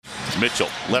Mitchell,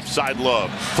 left side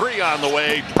Love. 3 on the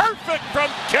way. Perfect from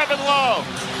KLove.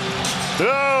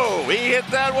 Oh, he hit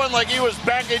that one like he was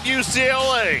back at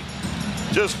UCLA.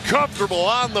 Just comfortable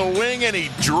on the wing, and he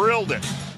drilled it.